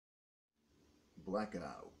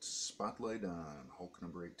Blackout, Spotlight on Hulk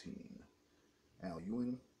number 18. Al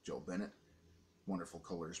Ewing, Joe Bennett. Wonderful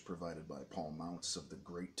colors provided by Paul Mounts of the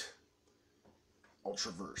great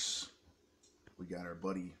Ultraverse. We got our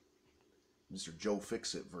buddy Mr. Joe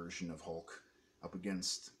Fixit version of Hulk up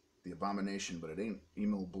against the Abomination, but it ain't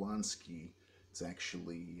Emil Blonsky. It's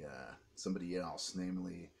actually somebody else,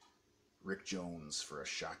 namely Rick Jones, for a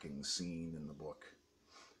shocking scene in the book.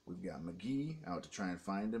 We've got McGee out to try and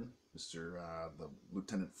find him. The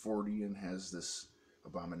Lieutenant Fordian has this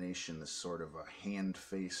Abomination, this sort of a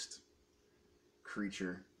hand-faced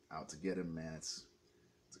creature out to get him, man. It's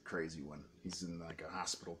a crazy one. He's in like a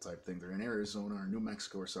hospital type thing. They're in Arizona or New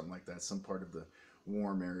Mexico or something like that, some part of the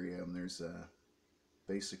warm area, and there's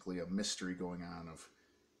basically a mystery going on of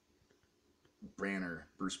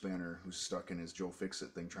Bruce Banner, who's stuck in his Joe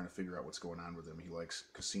Fixit thing, trying to figure out what's going on with him. He likes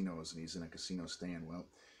casinos, and he's in a casino stand. Well,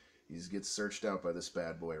 he gets searched out by this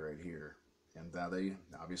bad boy right here. And they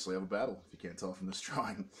obviously have a battle, if you can't tell from this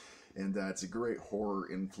drawing. And it's a great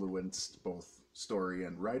horror-influenced both story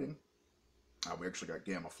and writing. We actually got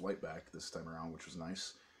Gamma Flight back this time around, which was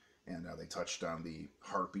nice. And they touched on the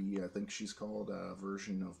Harpy, I think she's called,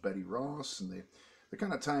 version of Betty Ross. And they're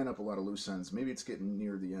kind of tying up a lot of loose ends. Maybe it's getting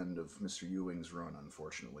near the end of Mr. Ewing's run,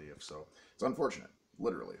 unfortunately, if so. It's unfortunate,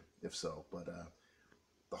 literally, if so. But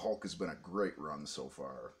the Hulk has been a great run so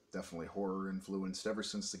far. Definitely horror-influenced ever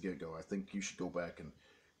since the get-go. I think you should go back and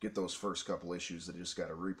get those first couple issues that just got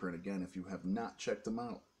a reprint again if you have not checked them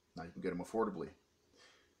out. Now you can get them affordably.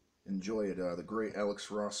 Enjoy it. The great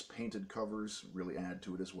Alex Ross painted covers really add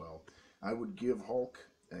to it as well. I would give Hulk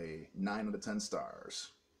a 9 out of 10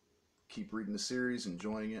 stars. Keep reading the series,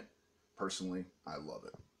 enjoying it. Personally, I love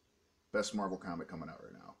it. Best Marvel comic coming out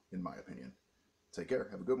right now, in my opinion. Take care.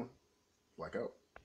 Have a good one. Blackout.